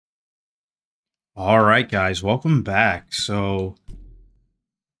All right, guys, welcome back. So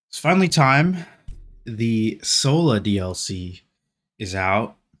it's finally time. The SoLA DLC is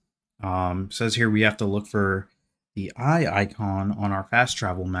out. Says here we have to look for the eye icon on our fast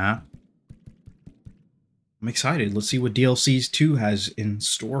travel map. I'm excited. Let's see what DLCs 2 has in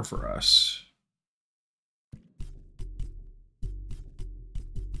store for us.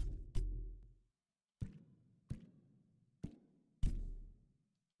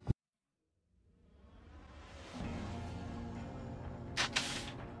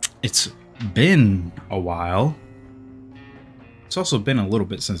 It's been a while. It's also been a little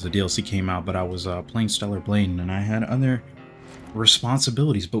bit since the DLC came out, but I was playing Stellar Blade and I had other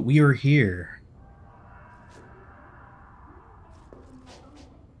responsibilities, but we are here.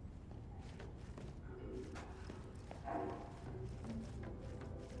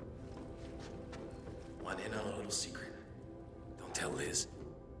 Want in on a little secret? Don't tell Liz,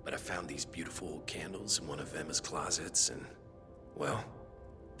 but I found these beautiful old candles in one of Emma's closets, and, well,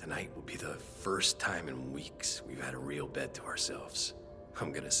 tonight will be the first time in weeks we've had a real bed to ourselves.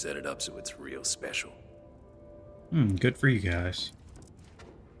 I'm gonna set it up so it's real special. Good for you guys.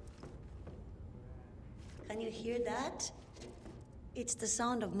 Can you hear that? It's the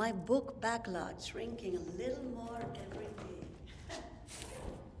sound of my book backlog shrinking a little more every day.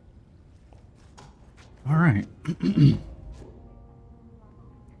 All right.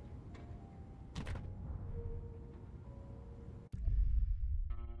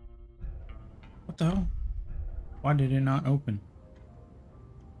 What the hell? Why did it not open?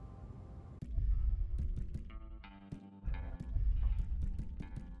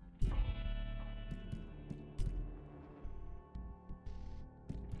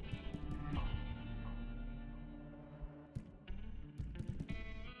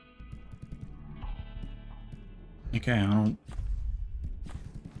 Okay, I don't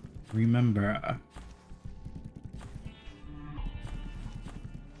remember.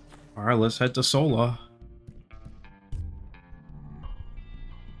 All right, let's head to SoLA.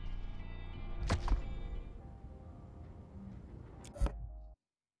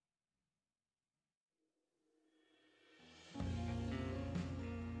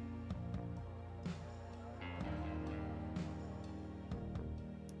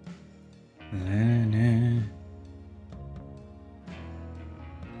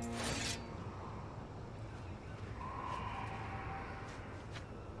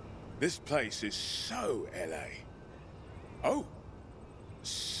 This place is so LA. Oh,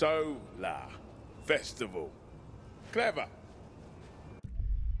 SoLA Festival. Clever.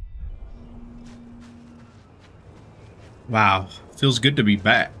 Wow, feels good to be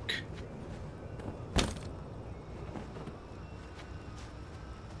back.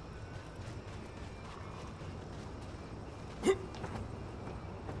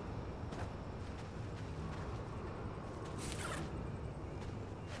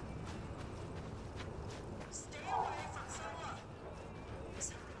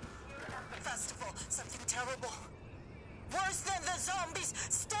 Festival, something terrible. Worse than the zombies.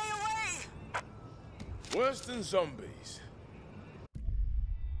 Stay away! Worse than zombies.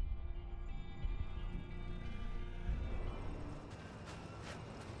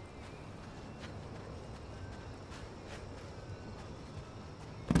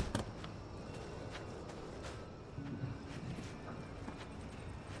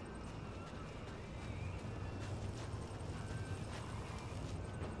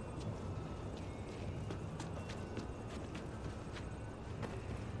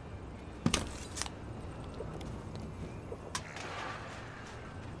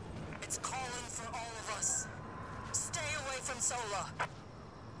 It's calling for all of us. Stay away from SoLA.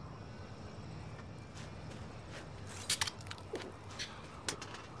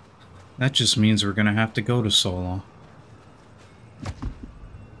 That just means we're gonna have to go to SoLA.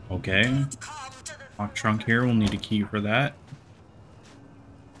 Okay. Come to the Lock trunk here, we'll need a key for that.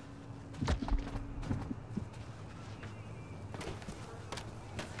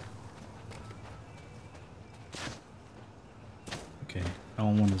 Okay,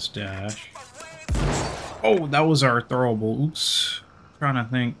 L1 is dash. Oh, that was our throwable. Oops. Trying to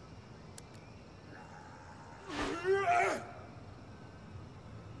think.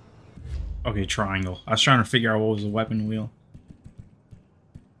 Okay, triangle. I was trying to figure out what was the weapon wheel.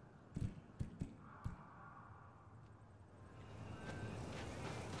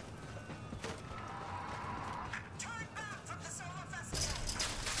 turn back from the SoLA Festival.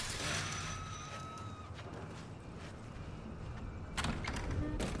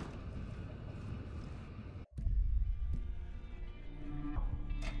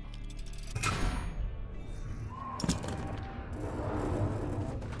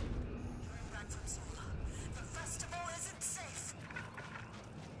 Turn back from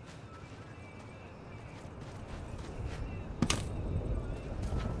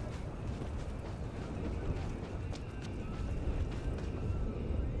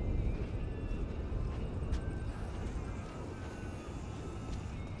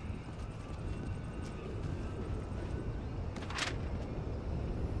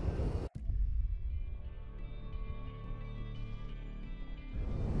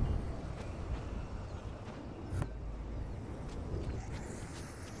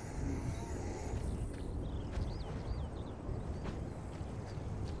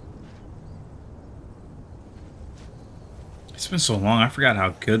It's been so long, I forgot how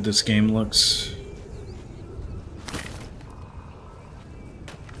good this game looks.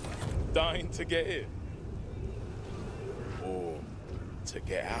 Dying to get in? Or to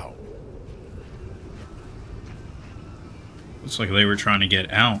get out? Looks like they were trying to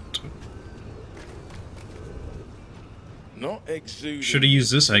get out. Not exuding. Should have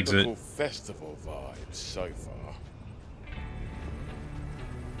used this exit. typical festival vibes so far.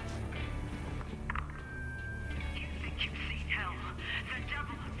 You think you've seen hell? The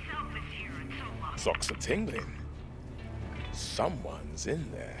devil himself is here in SoLA. Socks are tingling. Someone's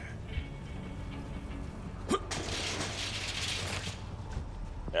in there.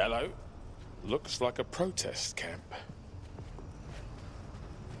 Hello. Looks like a protest camp.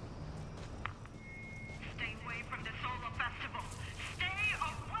 Stay away from the SoLA Festival. Stay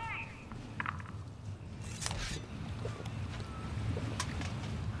away!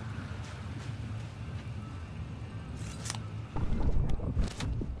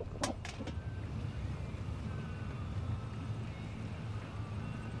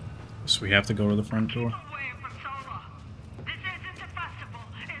 So we have to go to the front door. Away from SoLA. This isn't a festival.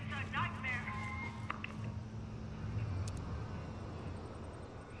 It's a nightmare.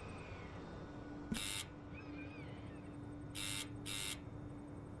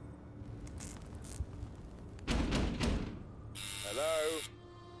 Hello?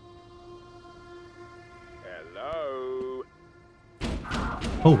 Hello?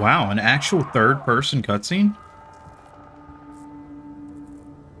 Oh wow, an actual third-person cutscene?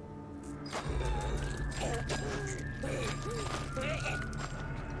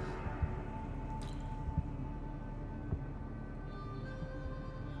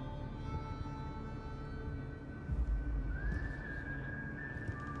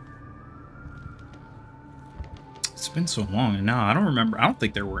 It's been so long, and now I don't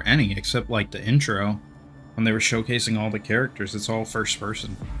think there were any, except like the intro, when they were showcasing all the characters. It's all first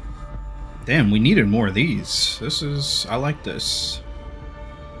person. Damn, we needed more of these. I like this.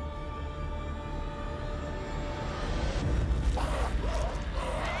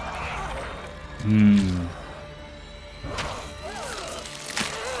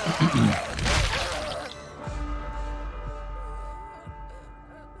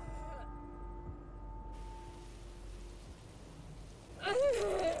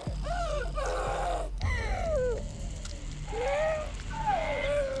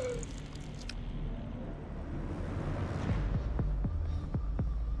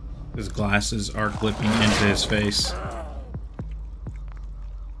 His glasses are clipping into his face.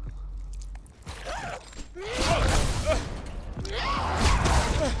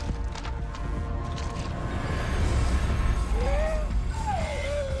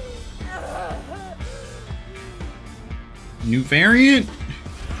 New variant?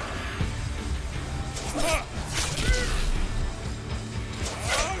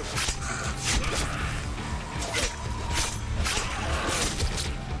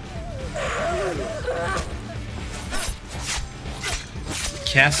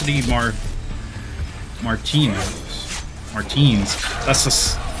 Cassidy Martins. That's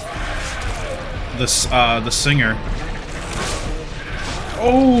the singer.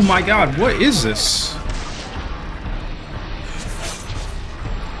 Oh my god, what is this?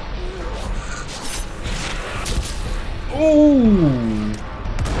 Oh!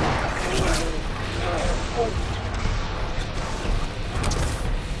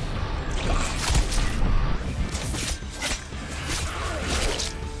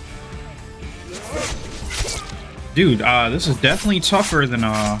 Dude, this is definitely tougher than,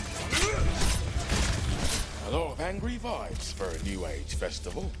 A lot of angry vibes for a New Age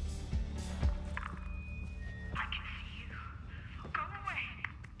festival. I can see you. Go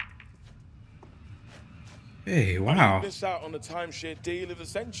away. Hey, wow. Miss out on the timeshare deal of the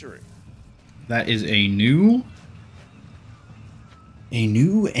century. That is a new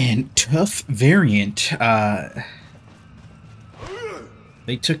and tough variant.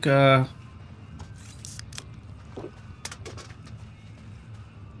 They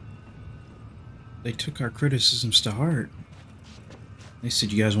took our criticisms to heart. They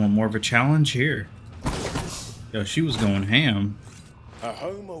said, you guys want more of a challenge? Here. Yo, she was going ham. A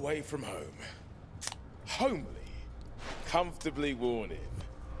home away from home. Homely. Comfortably worn in.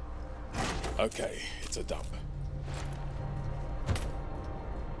 Okay, it's a dump.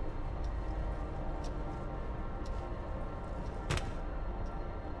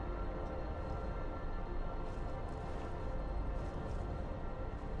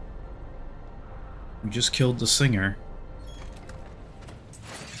 We just killed the singer.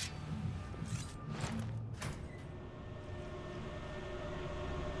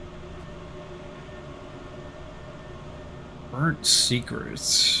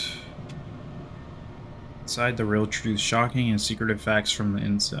 Secrets. Inside the real truth, shocking and secretive facts from the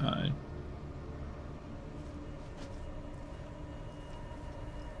inside.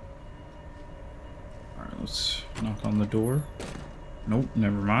 Alright, let's knock on the door. Nope,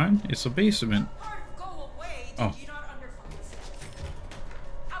 never mind. It's a basement. Go away. Did Oh. you not understand?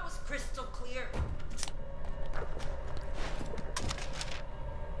 I was crystal clear.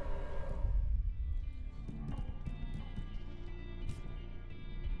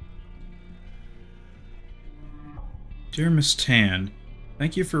 Dear Miss Tan,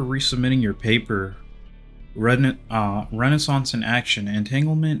 thank you for resubmitting your paper, Renaissance in Action,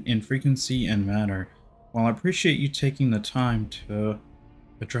 Entanglement in Frequency and Matter. While I appreciate you taking the time to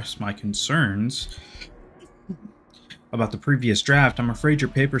address my concerns about the previous draft, I'm afraid your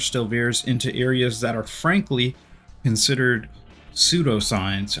paper still veers into areas that are frankly considered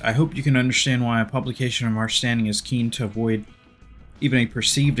pseudoscience. I hope you can understand why a publication of our standing is keen to avoid even a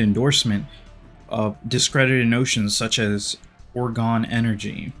perceived endorsement of discredited notions such as organ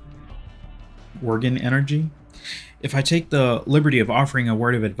energy. Organ energy? If I take the liberty of offering a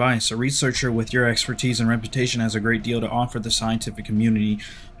word of advice, a researcher with your expertise and reputation has a great deal to offer the scientific community.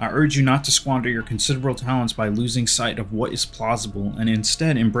 I urge you not to squander your considerable talents by losing sight of what is plausible and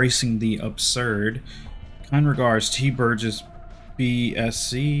instead embracing the absurd. Kind regards, T. Burgess,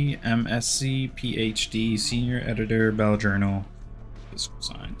 BSc, MSc, PhD, Senior Editor, Bell Journal, Physical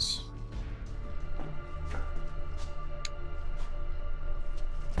Science.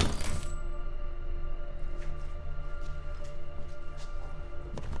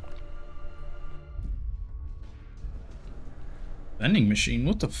 Vending machine?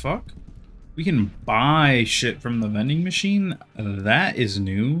 What the fuck? We can buy shit from the vending machine? That is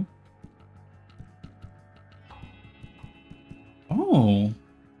new. Oh.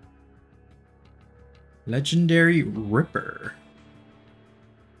 Legendary Ripper.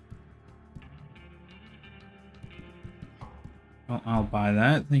 Well, I'll buy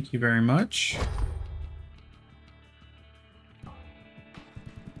that. Thank you very much.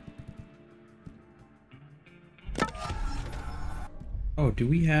 Oh, do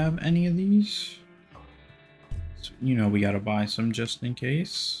we have any of these? So, you know, we gotta buy some just in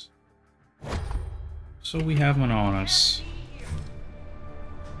case. So we have one on us.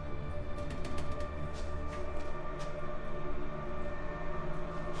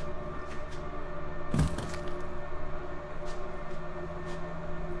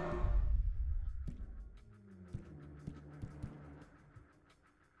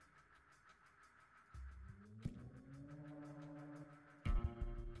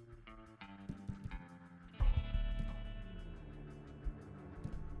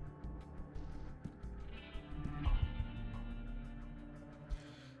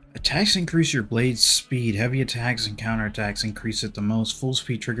 Attacks increase your blade's speed. Heavy attacks and counterattacks increase it the most. Full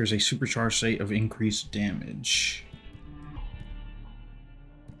speed triggers a supercharged state of increased damage.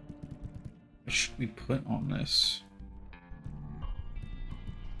 What should we put on this?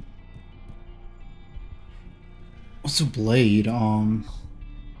 What's a blade? Can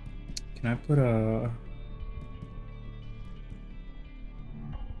I put a...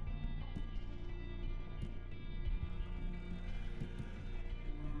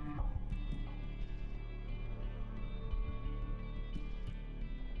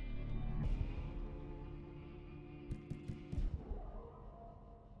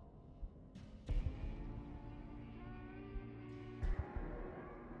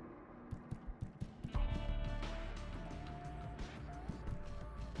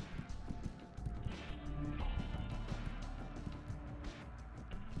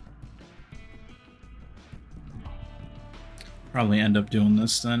 Probably end up doing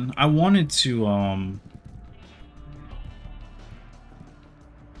this then. I wanted to, oh,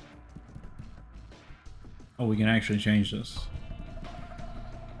 we can actually change this.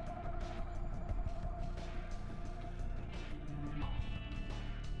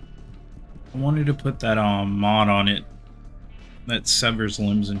 I wanted to put that, mod on it that severs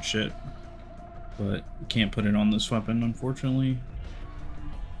limbs and shit. But can't put it on this weapon, unfortunately.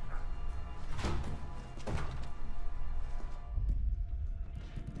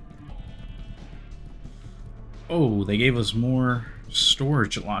 Oh, they gave us more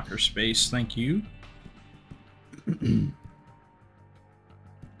storage locker space. Thank you.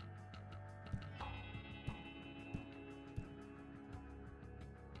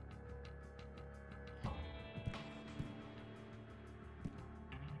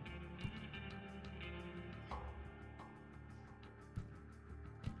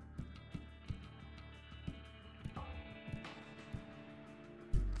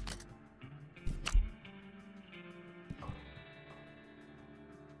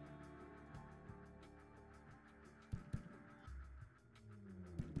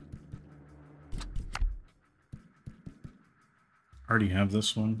 already have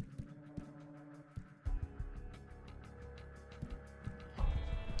this one.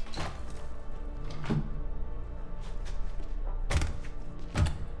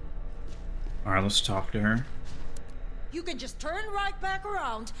 Alright, let's talk to her. You can just turn right back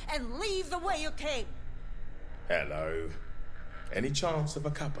around and leave the way you came. Hello. Any chance of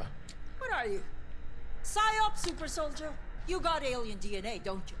a cuppa? What are you? Psyop super soldier? You got alien DNA,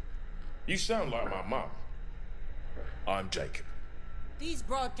 don't you? You sound like my mum. I'm Jacob. These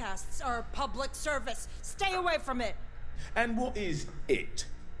broadcasts are public service. Stay away from it. And what is it,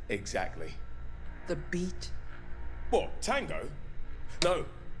 exactly? The beat. What, tango? No,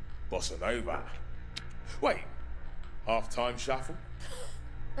 bossa nova. Wait, halftime shuffle?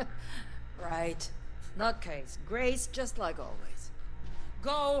 Right. Nutcase. Grace, just like always.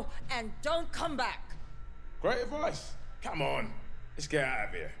 Go and don't come back. Great advice. Come on, let's get out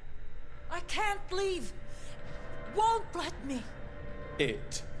of here. I can't leave. Won't let me.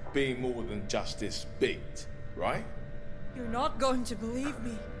 It being more than just this beat, right? You're not going to believe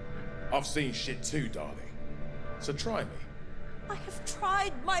me. I've seen shit too, darling. So try me. I have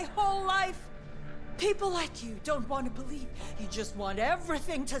tried my whole life. People like you don't want to believe. You just want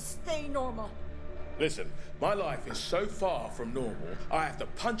everything to stay normal. Listen, my life is so far from normal, I have to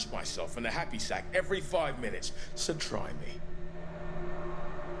punch myself in the happy sack every 5 minutes. So try me.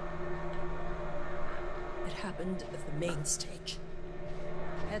 It happened at the main stage.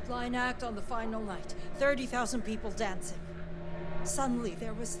 Headline act on the final night. 30,000 people dancing. Suddenly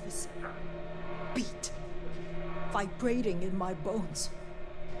there was this beat vibrating in my bones.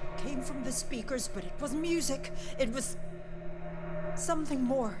 Came from the speakers, but it was music. It was something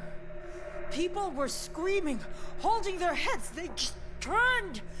more. People were screaming, holding their heads. They just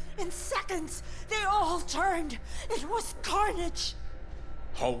turned in seconds. They all turned. It was carnage.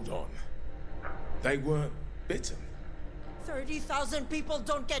 Hold on. They weren't bitten. 30,000 people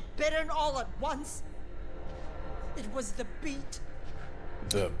don't get bitten all at once. It was the beat.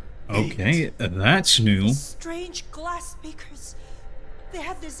 The Okay, that's new. Strange glass speakers. They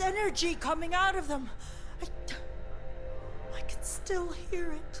had this energy coming out of them. I can still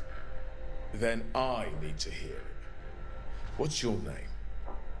hear it. Then I need to hear it. What's your name?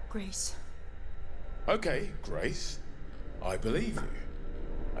 Grace. Okay, Grace. I believe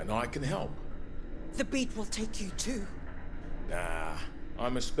you. And I can help. The beat will take you too. Nah,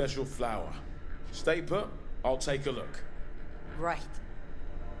 I'm a special flower. Stay put, I'll take a look. Right.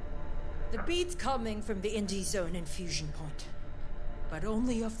 The beat's coming from the Indie Zone infusion point. But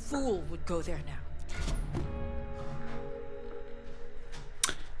only a fool would go there now.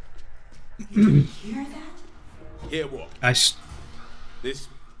 Hear that? Hear what? This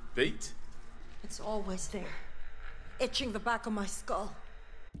beat? It's always there. Itching the back of my skull.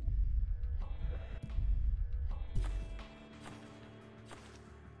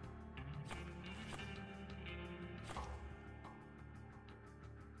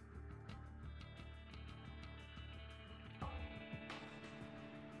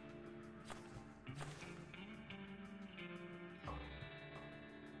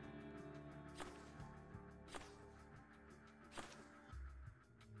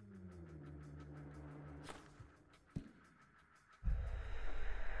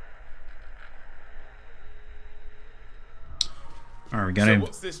 Alright, we got So him.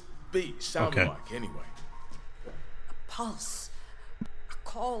 what's this beat sound Okay. like anyway? A pulse. A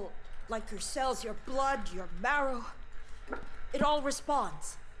call like your cells, your blood, your marrow. It all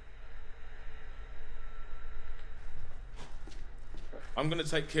responds. I'm gonna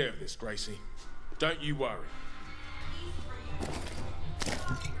take care of this, Gracie. Don't you worry.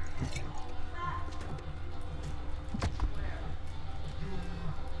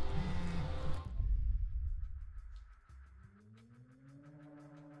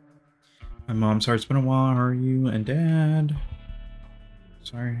 Hi, Mom. Sorry, it's been a while. How are you and Dad?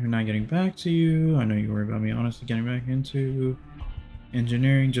 Sorry for not getting back to you. I know you worry about me honestly getting back into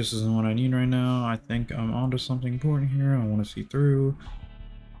engineering. Just isn't what I need right now. I think I'm onto something important here. I want to see through.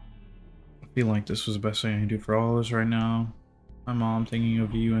 I feel like this was the best thing I can do for all of us right now. Hi, Mom. Thinking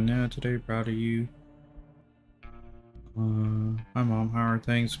of you and Dad today. Proud of you. Hi, Mom. How are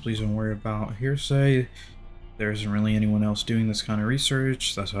things? Please don't worry about hearsay. There isn't really anyone else doing this kind of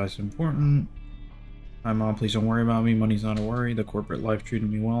research. That's why it's important. Hi, Mom. Please don't worry about me. Money's not a worry. The corporate life treated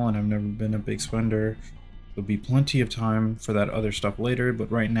me well, and I've never been a big spender. There'll be plenty of time for that other stuff later,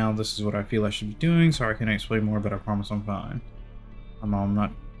 but right now this is what I feel I should be doing. Sorry I can't explain more, but I promise I'm fine. Hi, Mom. I'm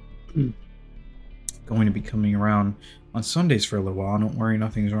not going to be coming around on Sundays for a little while. Don't worry,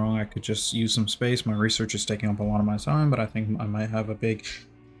 nothing's wrong. I could just use some space. My research is taking up a lot of my time, but I think I might have a big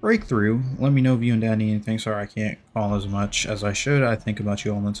Breakthrough. Let me know if you and Dad need anything. Sorry I can't call as much as I should. I think about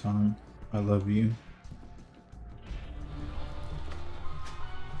you all the time. I love you.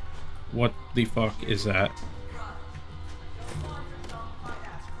 What the fuck is that?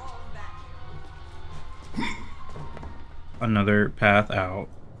 Another path out.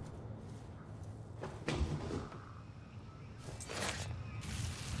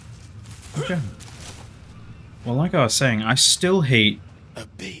 Okay. Well, like I was saying, I still hate... A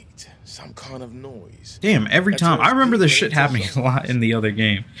beat, some kind of noise. Damn, every That's time. always I remember good this when shit it's a happening a song. lot in the other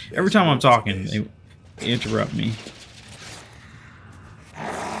game. Every There's time I'm more to talking, this. they interrupt me.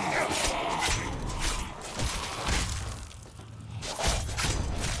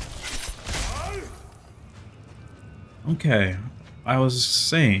 Okay, I was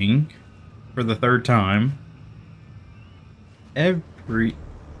saying, for the third time, every...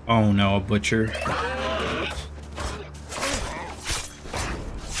 Oh no, a butcher.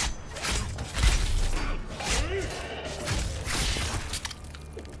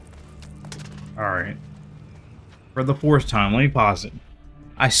 Alright. For the fourth time, let me pause it.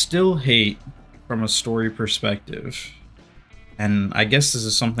 I still hate from a story perspective, and I guess this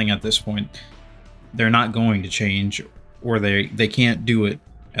is something at this point they're not going to change, or they can't do it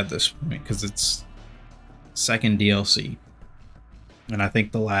at this point because it's second DLC, and I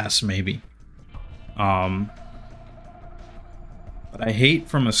think the last maybe. But I hate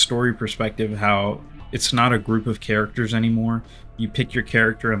from a story perspective how it's not a group of characters anymore. You pick your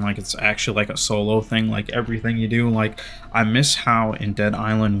character and like it's actually like a solo thing, like everything you do. Like I miss how in Dead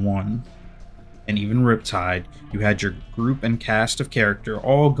Island 1 and even Riptide, you had your group and cast of character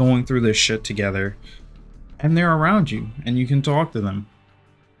all going through this shit together, and they're around you and you can talk to them.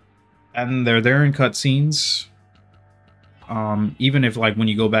 And they're there in cutscenes. Even if like when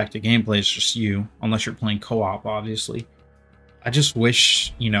you go back to gameplay it's just you, unless you're playing co-op obviously. I just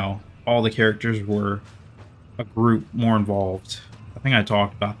wish, you know, all the characters were a group more involved. I think I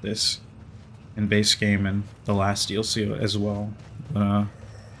talked about this in base game and the last DLC as well.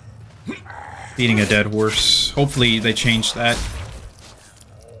 Beating a dead horse. Hopefully they change that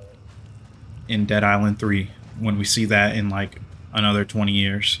in Dead Island 3 when we see that in like another 20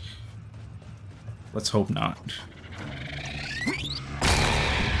 years. Let's hope not.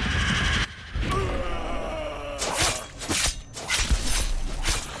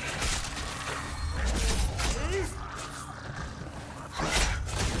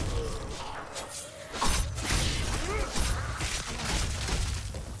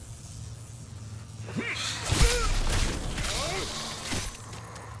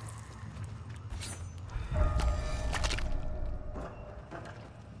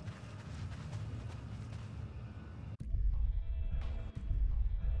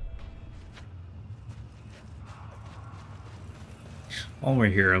 While we're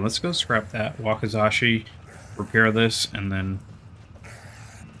here, let's go scrap that Wakizashi, repair this, and then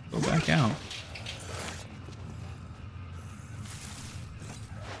go back out.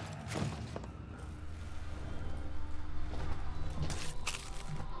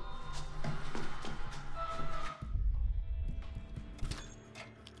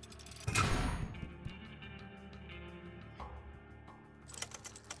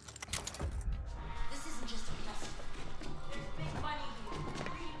 This isn't just a festival. There's big money here.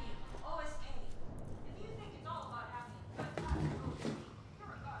 Premium. OSK. If you think it's all about having a good time, you're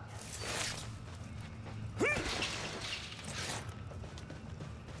a goddamn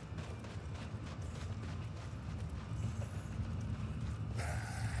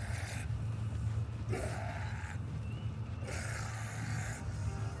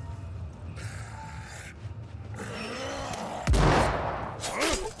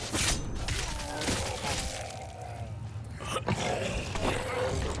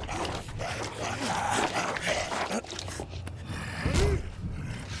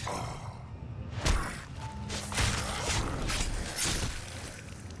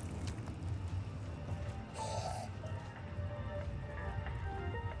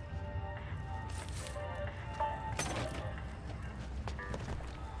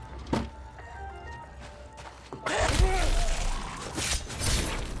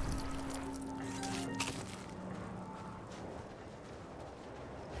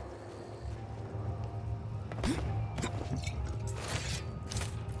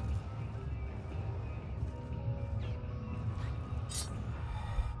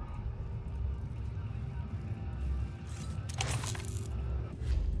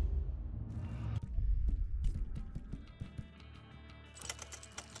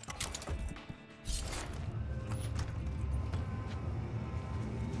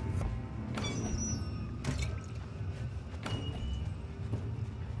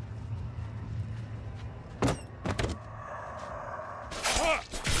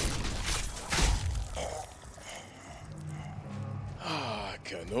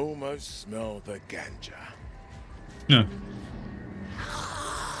can almost smell the ganja. Huh.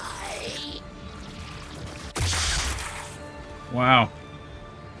 Wow.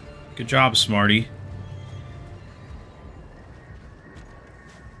 Good job, Smarty.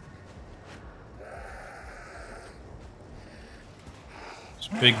 This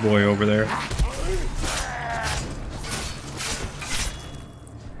big boy over there.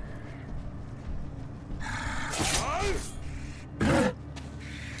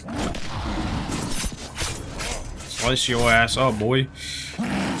 Slice your ass up, boy.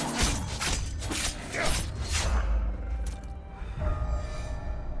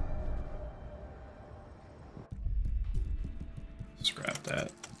 Scrap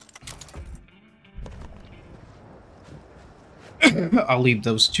that. I'll leave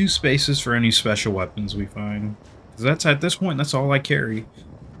those 2 spaces for any special weapons we find. 'Cause that's at this point, that's all I carry.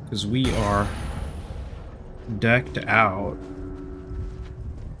 Because we are decked out.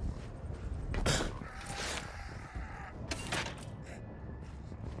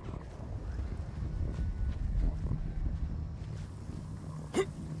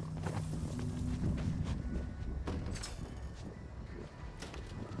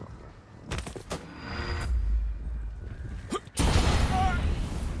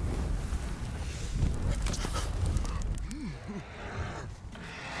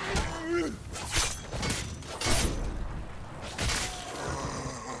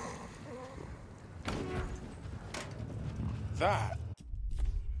 That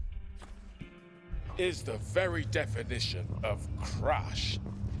is the very definition of crush.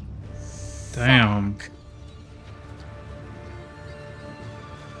 Damn.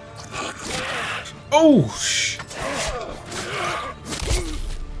 Oh,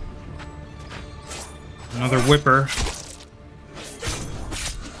 another Whipper.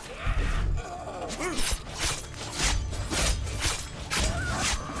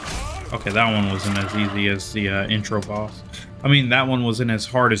 Okay, that one wasn't as easy as the intro boss. I mean, that one wasn't as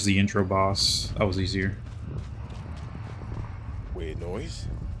hard as the intro boss. That was easier. Weird noise.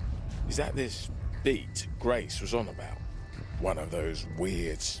 Is that this beat Grace was on about? One of those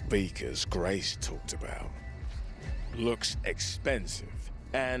weird speakers Grace talked about. Looks expensive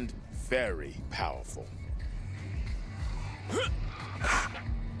and very powerful.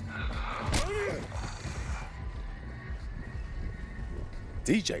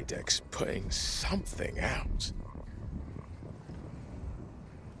 DJ Deck's putting something out.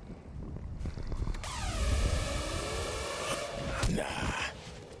 Nah,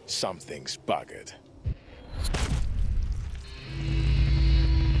 something's buggered.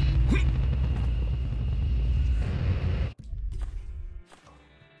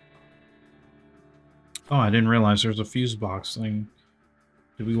 Oh, I didn't realize there's a fuse box thing.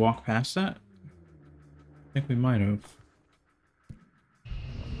 Did we walk past that? I think we might have.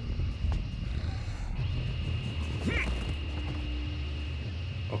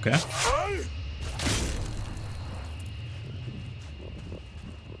 Okay.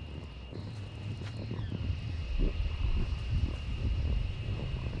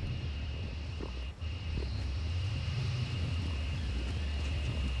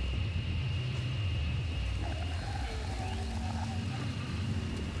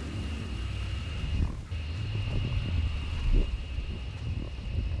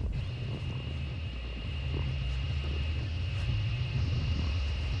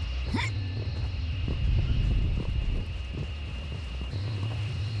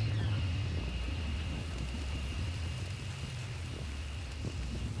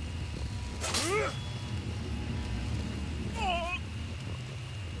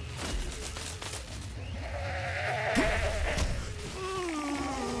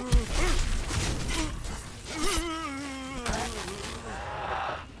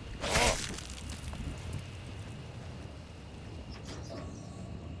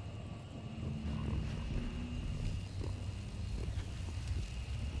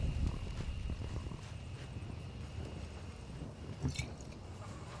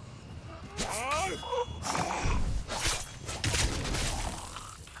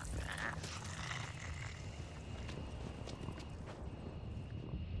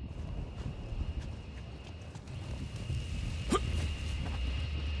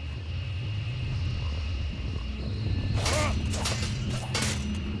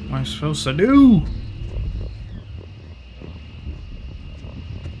 What am I supposed to do?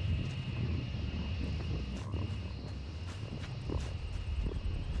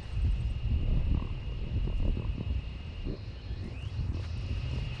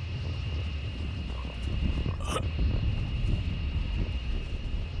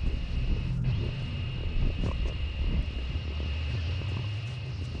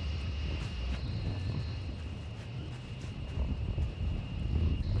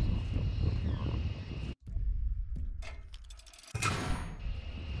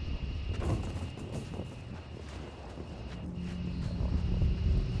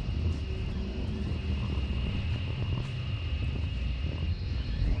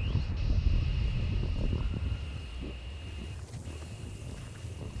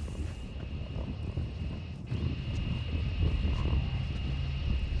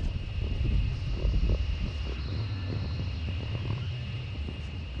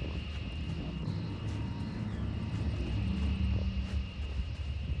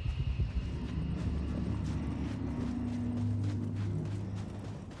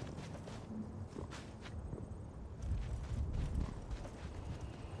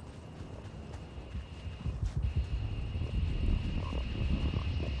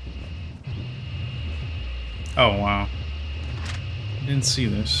 Oh, wow. Didn't see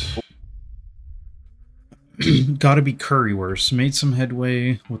this. Gotta be currywurst. Made some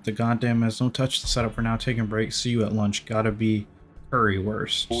headway with the goddamn has no touch the setup for now. Taking breaks. See you at lunch. Gotta be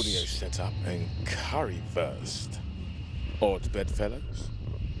currywurst. Audio setup and currywurst. Odd bedfellows.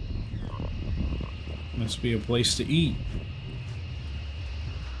 Must be a place to eat.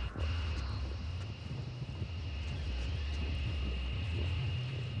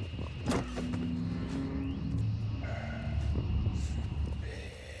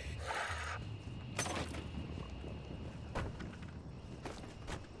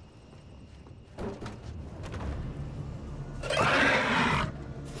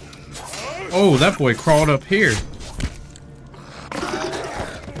 Oh, that boy crawled up here.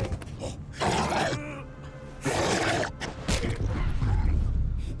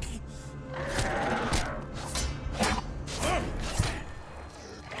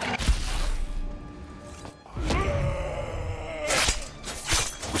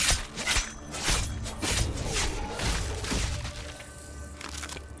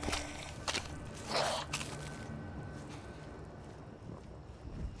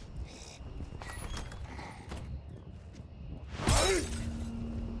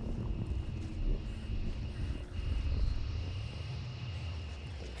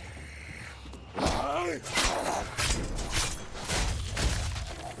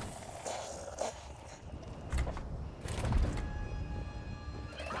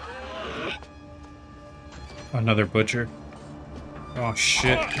 Another butcher. Oh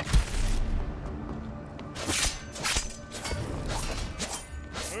shit.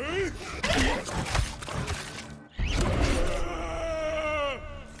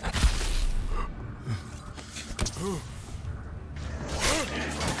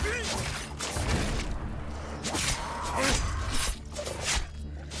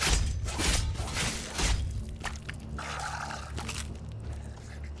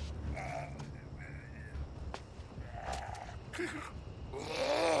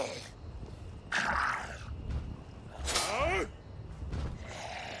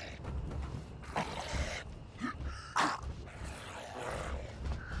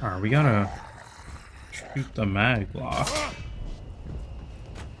 Alright, we gotta shoot the mag block.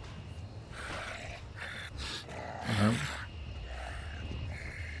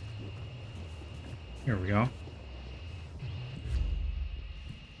 Here we go.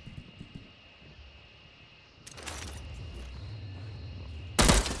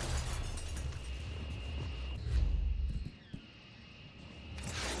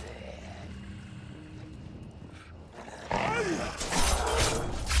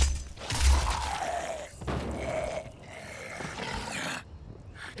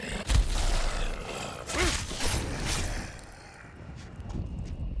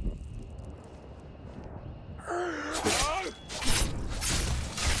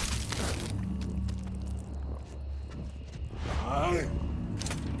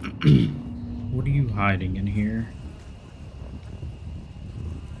 What are you hiding in here?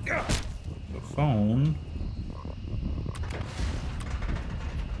 The phone.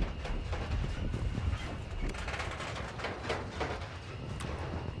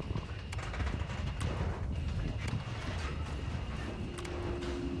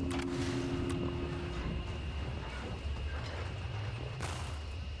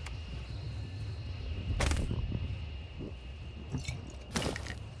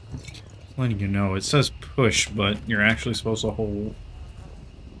 Letting you know, it says push, but you're actually supposed to hold.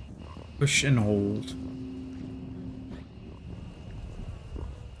 Push and hold.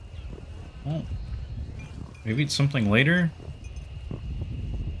 Oh. Maybe it's something later?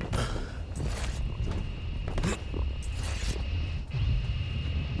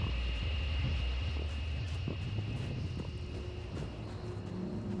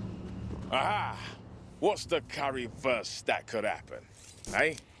 Aha! What's the currywurst that could happen,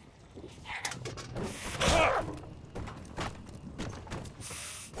 eh?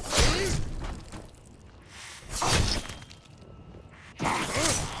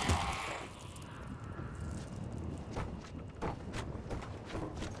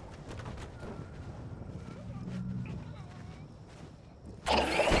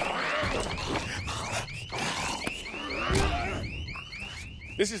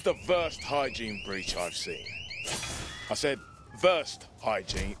 This is the worst hygiene breach I've seen. I said worst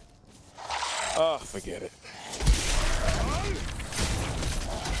hygiene. Ah, forget it.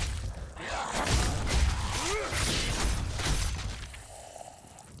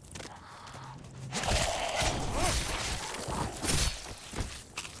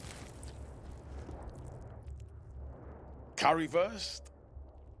 Currywurst?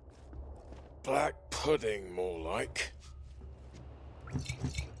 Black pudding, more like.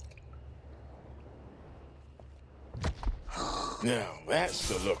 Now, that's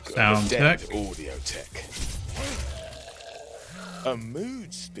the look Sound of a dead tech. audio tech. A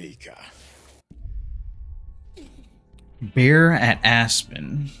mood speaker. Bear at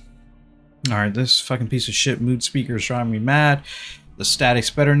Aspen. Alright, this fucking piece of shit mood speaker is driving me mad. The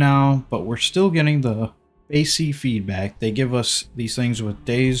static's better now, but we're still getting the bassy feedback. They give us these things with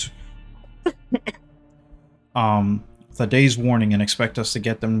days the day's warning and expect us to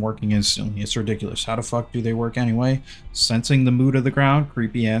get them working instantly. It's ridiculous. How the fuck do they work anyway? Sensing the mood of the ground?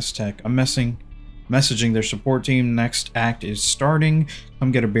 Creepy ass tech. I'm messaging their support team. Next act is starting.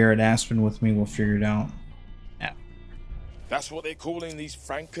 Come get a bear at Aspen with me. We'll figure it out. Yeah. That's what they're calling these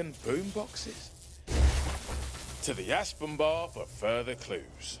Franken boom boxes? To the Aspen Bar for further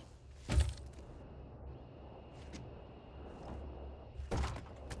clues.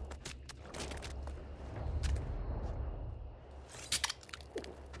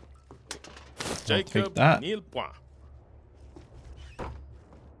 Jacob that. Neil Point.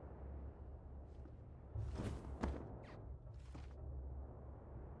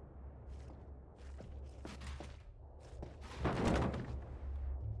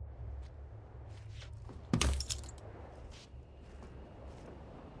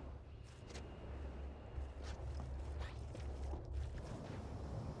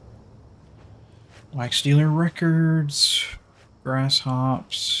 Wax Dealer Records.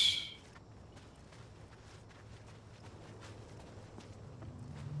 Grasshops.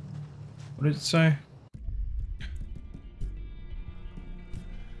 What did it say?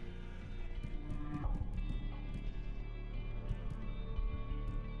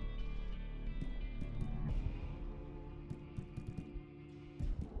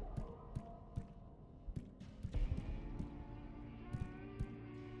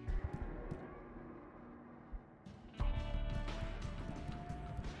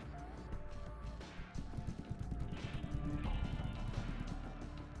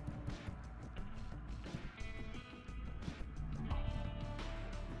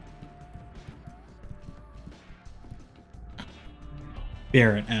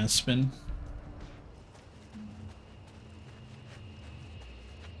 Barrett Aspen.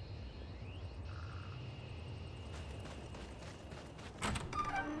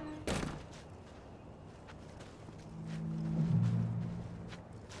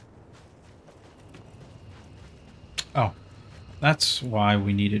 Oh, that's why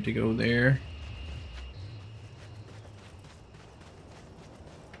we needed to go there.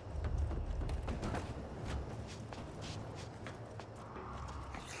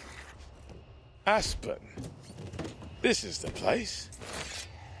 Aspen. This is the place.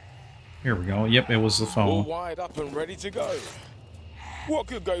 Here we go. Yep, it was the All phone. wired up and ready to go. What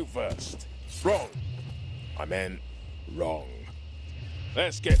could go first? Wrong. I meant wrong.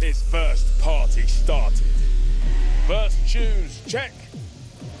 Let's get this first party started. First tunes, check.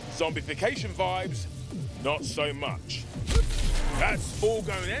 Zombification vibes, not so much. That's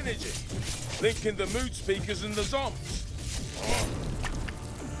all-going energy, linking the mood speakers and the zombs.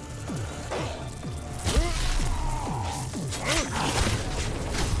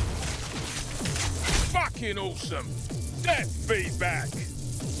 Fucking awesome. Death feedback.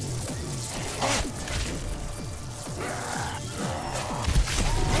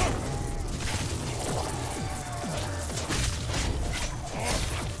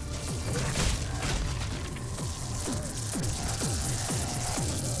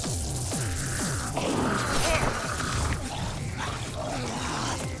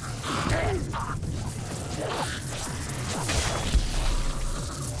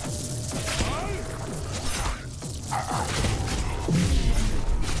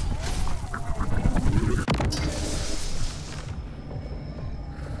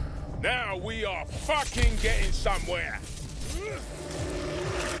 Now we are fucking getting somewhere.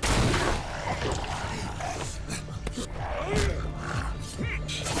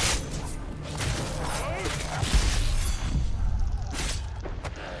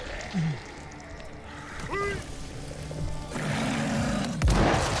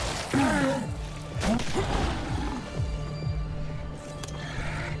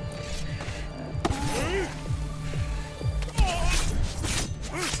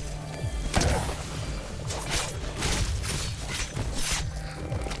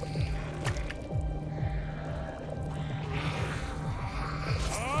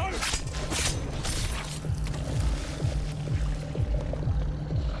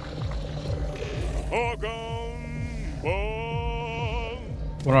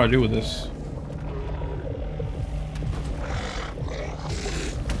 What do I do with this?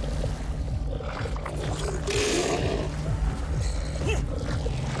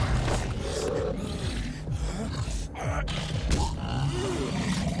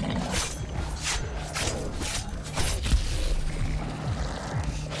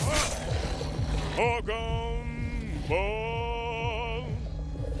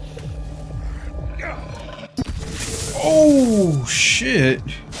 Oh, shit.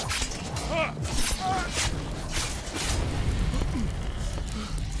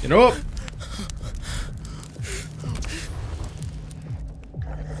 Get up.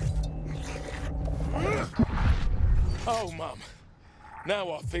 Oh, Mum.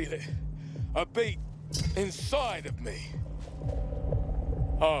 Now I feel it. A beat inside of me.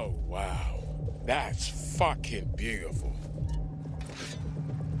 Oh, wow. That's fucking beautiful.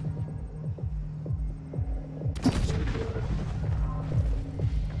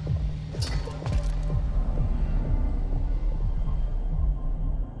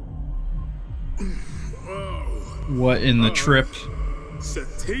 What in the trip?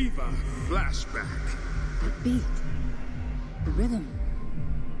 Sativa flashback. That beat, the rhythm,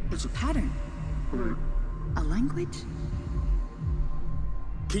 it's a pattern, or a language?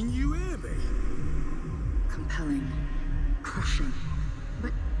 Can you hear me? Compelling, crushing,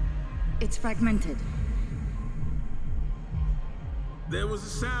 but it's fragmented. There was a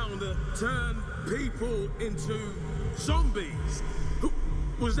sound that turned people into zombies.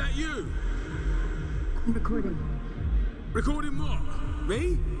 Was that you? I'm recording. Recording what?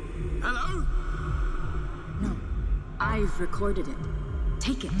 Me? Hello? No, I've recorded it.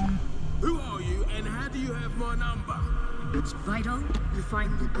 Take it. Who are you and how do you have my number? It's vital you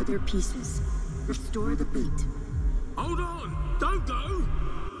find the other pieces. Restore the beat. Hold on! Don't go!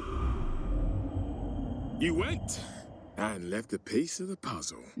 You went and left a piece of the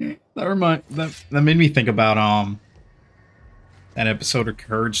puzzle. That made me think about that episode of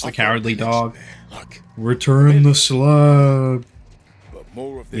Courage the Cowardly Dog. Like, Return the slab. but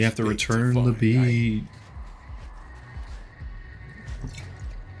more of this We have to beat return the find, eh? beat.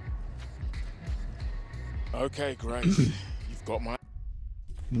 Okay, great. You've got my...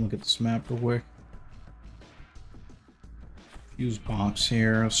 Look at this map real quick. Fuse box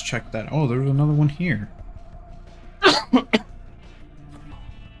here. Let's check that. Oh, there's another one here.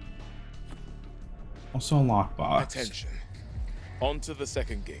 Also a lockbox. Attention. On to the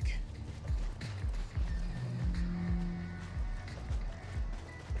second gig.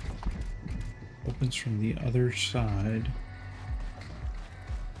 Opens from the other side.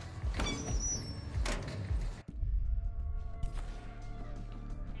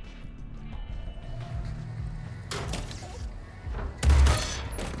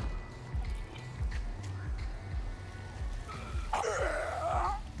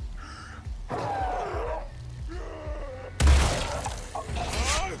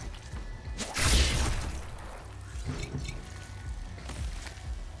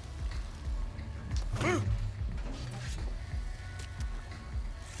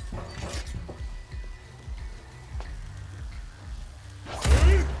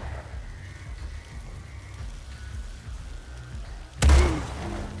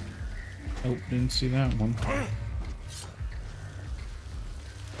 Oh, didn't see that one.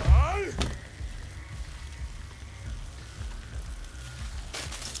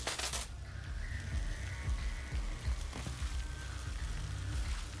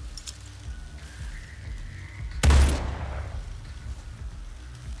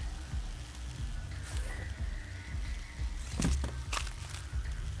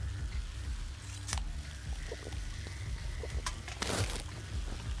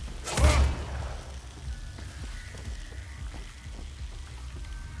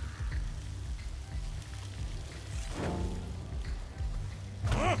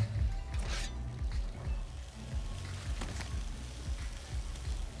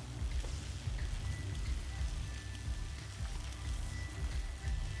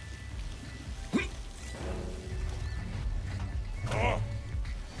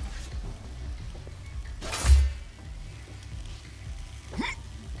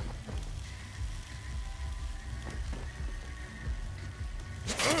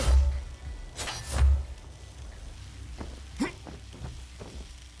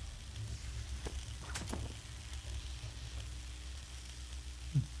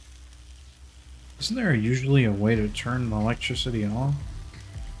 Isn't there usually a way to turn the electricity on?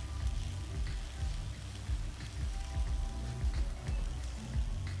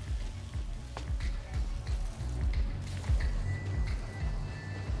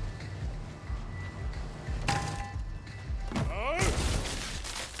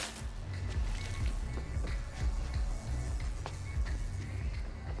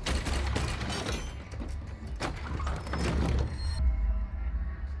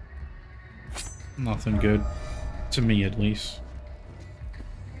 Nothing good. To me, at least.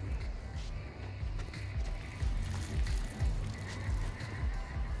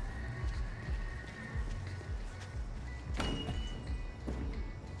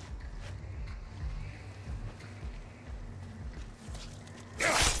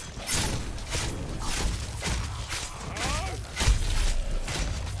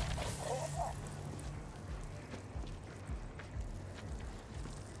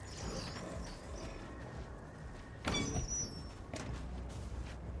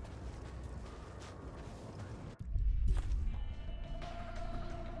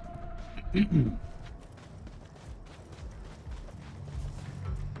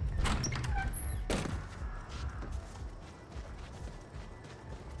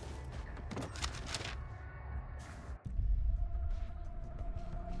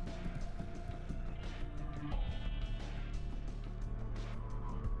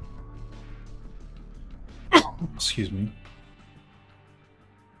 Excuse me.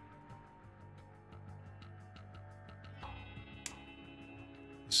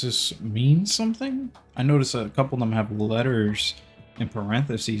 Does this mean something? I noticed that a couple of them have letters in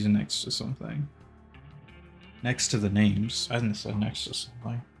parentheses next to something. Next to the names. I didn't say next to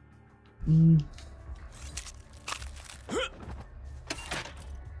something.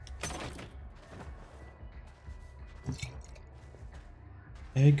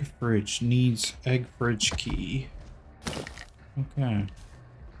 Egg fridge needs egg fridge key. Okay.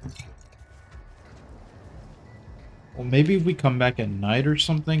 Well, maybe if we come back at night or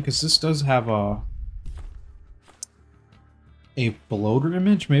something, because this does have a bloater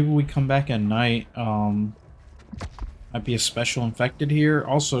image. Maybe we come back at night. Might be a special infected here.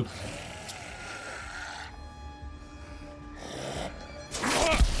 Also,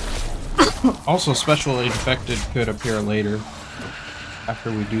 special infected could appear later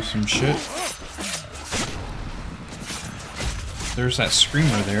after we do some shit. There's that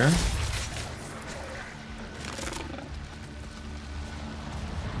screamer there.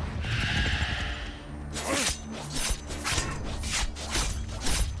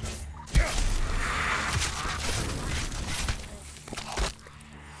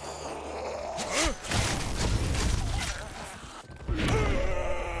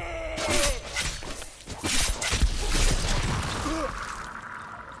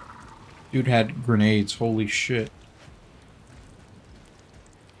 Dude had grenades, holy shit.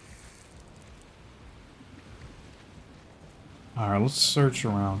 Alright, let's search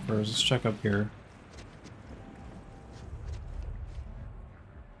around first. Let's check up here.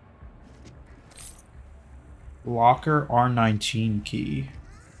 Locker R19 key.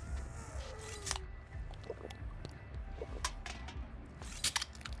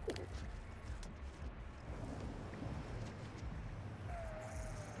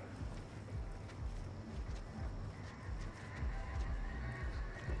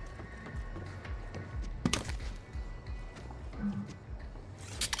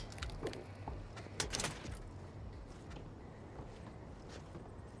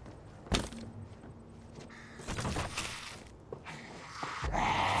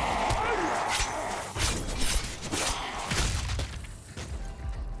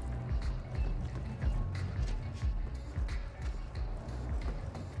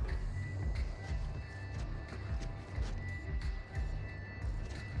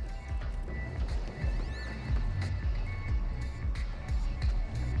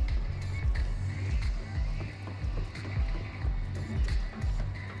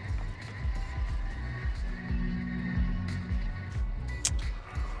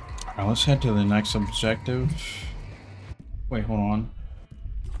 Alright, let's head to the next objective. Wait, hold on.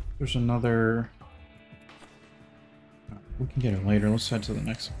 There's another... We can get it later. Let's head to the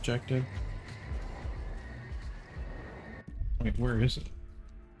next objective. Wait, where is it?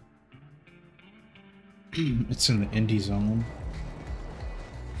 It's in the indie zone.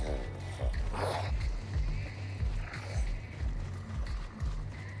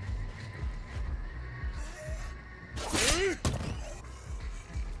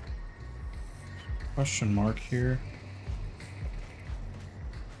 Question mark here.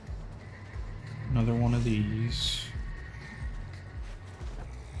 Another one of these.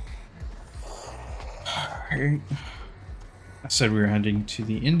 Alright. I said we were heading to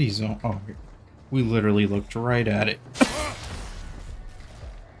the indie zone. Oh, we literally looked right at it.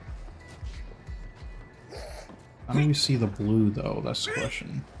 How do we see the blue though? That's the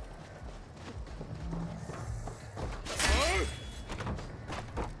question.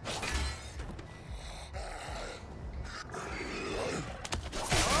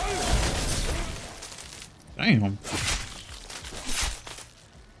 Damn.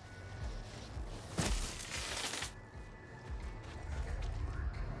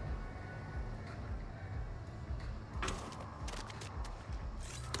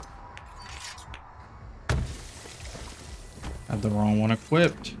 Had the wrong one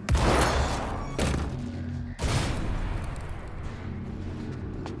equipped.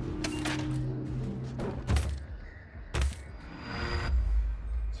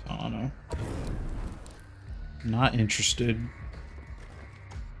 Sano. Not interested.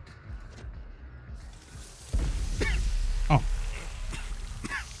 Oh.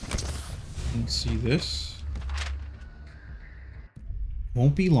 Can you see this?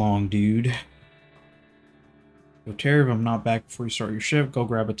 Won't be long, dude. Yo, Terry, if I'm not back before you start your shift, go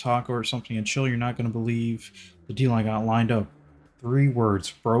grab a taco or something and chill. You're not going to believe the deal I got lined up. 3 words,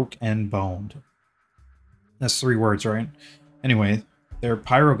 broke and boned. That's 3 words, right? Anyway, their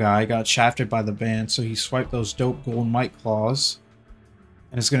pyro guy got shafted by the band, so he swiped those dope gold mic claws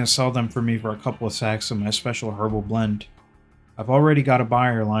and is going to sell them for me for a couple of sacks of my special herbal blend. I've already got a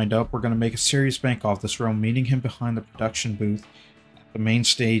buyer lined up. We're going to make a serious bank off this room, meeting him behind the production booth at the main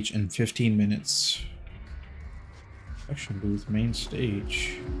stage in 15 minutes. Production booth, main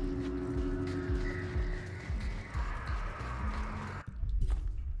stage.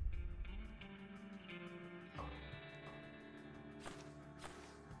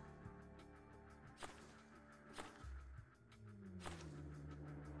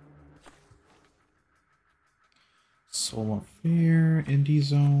 SoLA Fair, Indie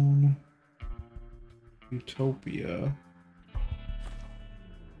Zone, Utopia.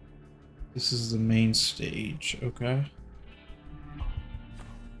 This is the main stage, okay.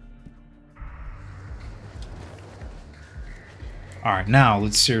 Alright, now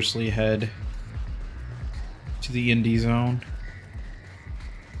let's seriously head to the Indie Zone.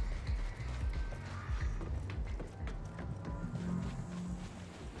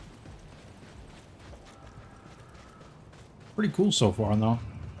 Pretty cool so far, though.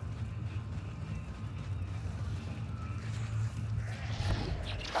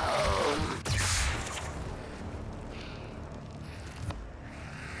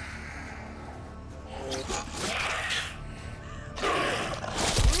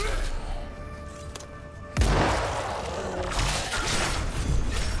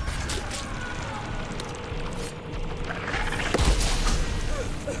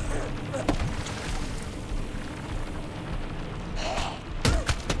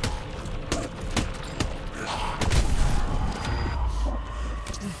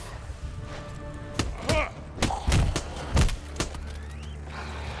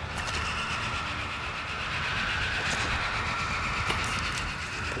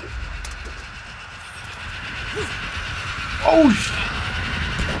 Oh,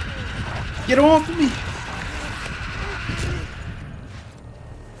 get off of me!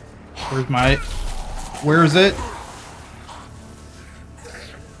 Where's my... Where is it?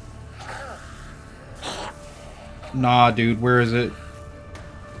 Nah, dude, where is it?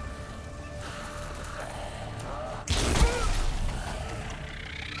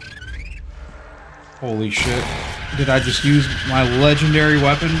 Holy shit. Did I just use my legendary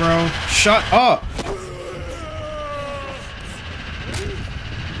weapon, bro? Shut up!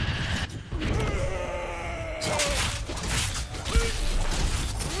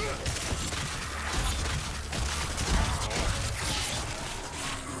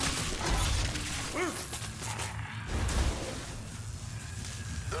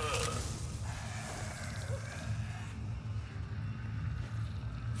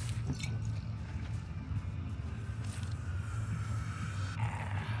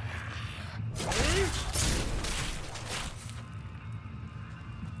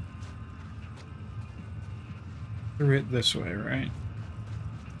 Through it this way, right?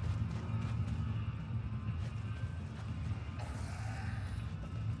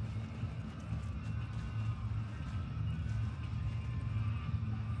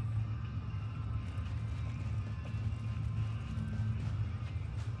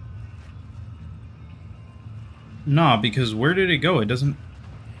 Nah, because where did it go? It doesn't...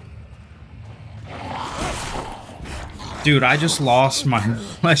 Dude, I just lost my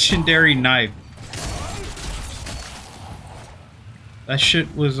legendary knife. That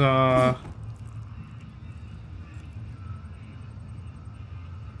shit was, I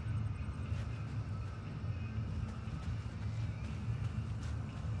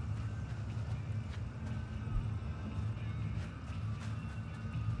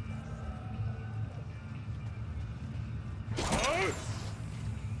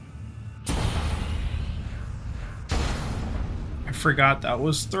forgot that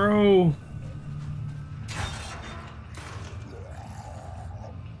was throw.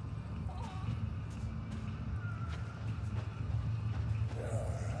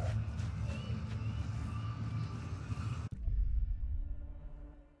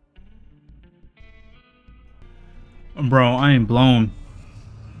 Bro, I am blown.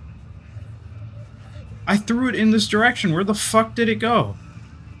 I threw it in this direction. Where the fuck did it go?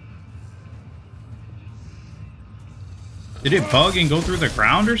 Did it bug and go through the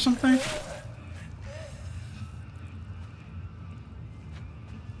ground or something?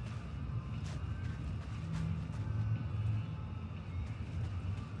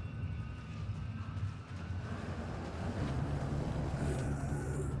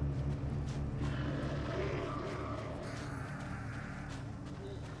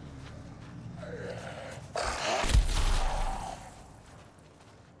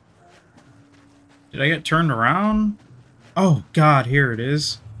 Did I get turned around? Oh god, here it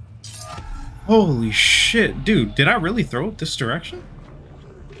is. Holy shit, dude, did I really throw it this direction?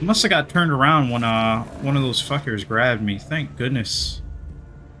 I must have got turned around when one of those fuckers grabbed me. Thank goodness.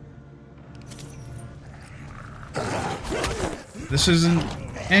 This isn't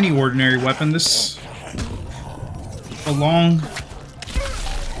any ordinary weapon. This belonged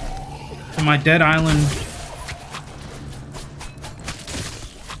to my Dead Island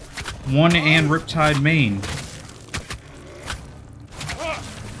 1 and Riptide main.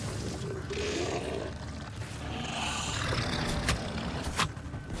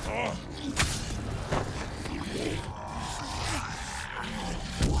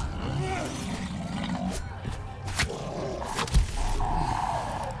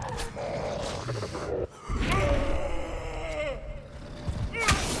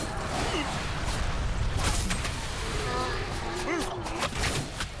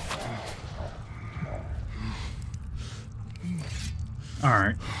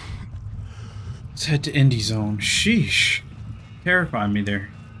 Alright. Let's head to Indie Zone. Sheesh. Terrified me there.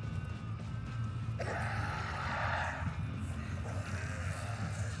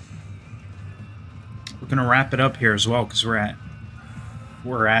 We're gonna wrap it up here as well, because we're at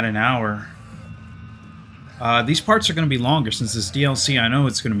an hour. These parts are gonna be longer since this DLC. I know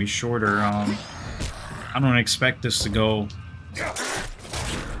it's gonna be shorter. I don't expect this to go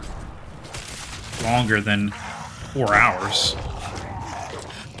longer than 4 hours.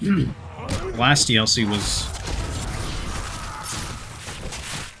 The last DLC was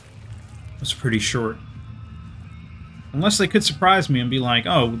pretty short. Unless they could surprise me and be like,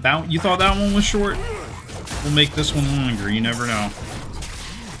 oh, you thought that one was short? We'll make this one longer, you never know.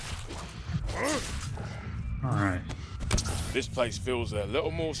 Alright. This place feels a little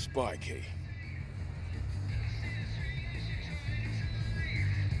more spiky.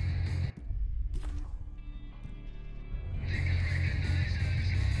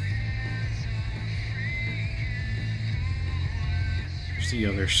 The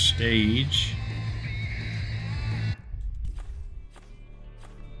other stage.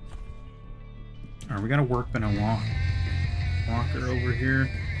 Alright, we got a workbench and a walker over here.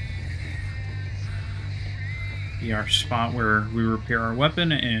 Be our spot where we repair our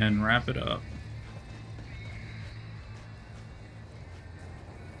weapon and wrap it up.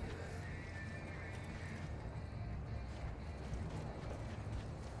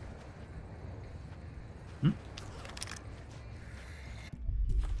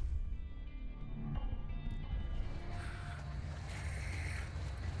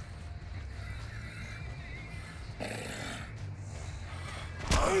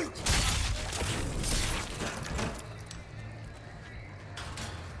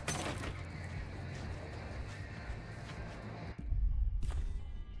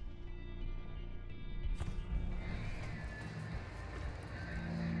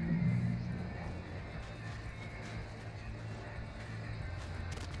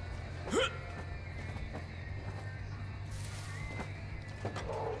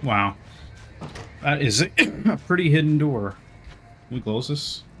 Wow. That is a pretty hidden door. Can we close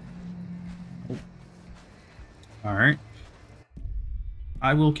this? Oh. Alright.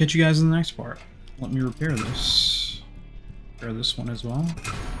 I will catch you guys in the next part. Let me repair this. Repair this one as well.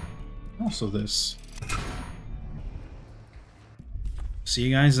 Also this. See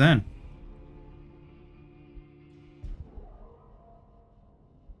you guys then.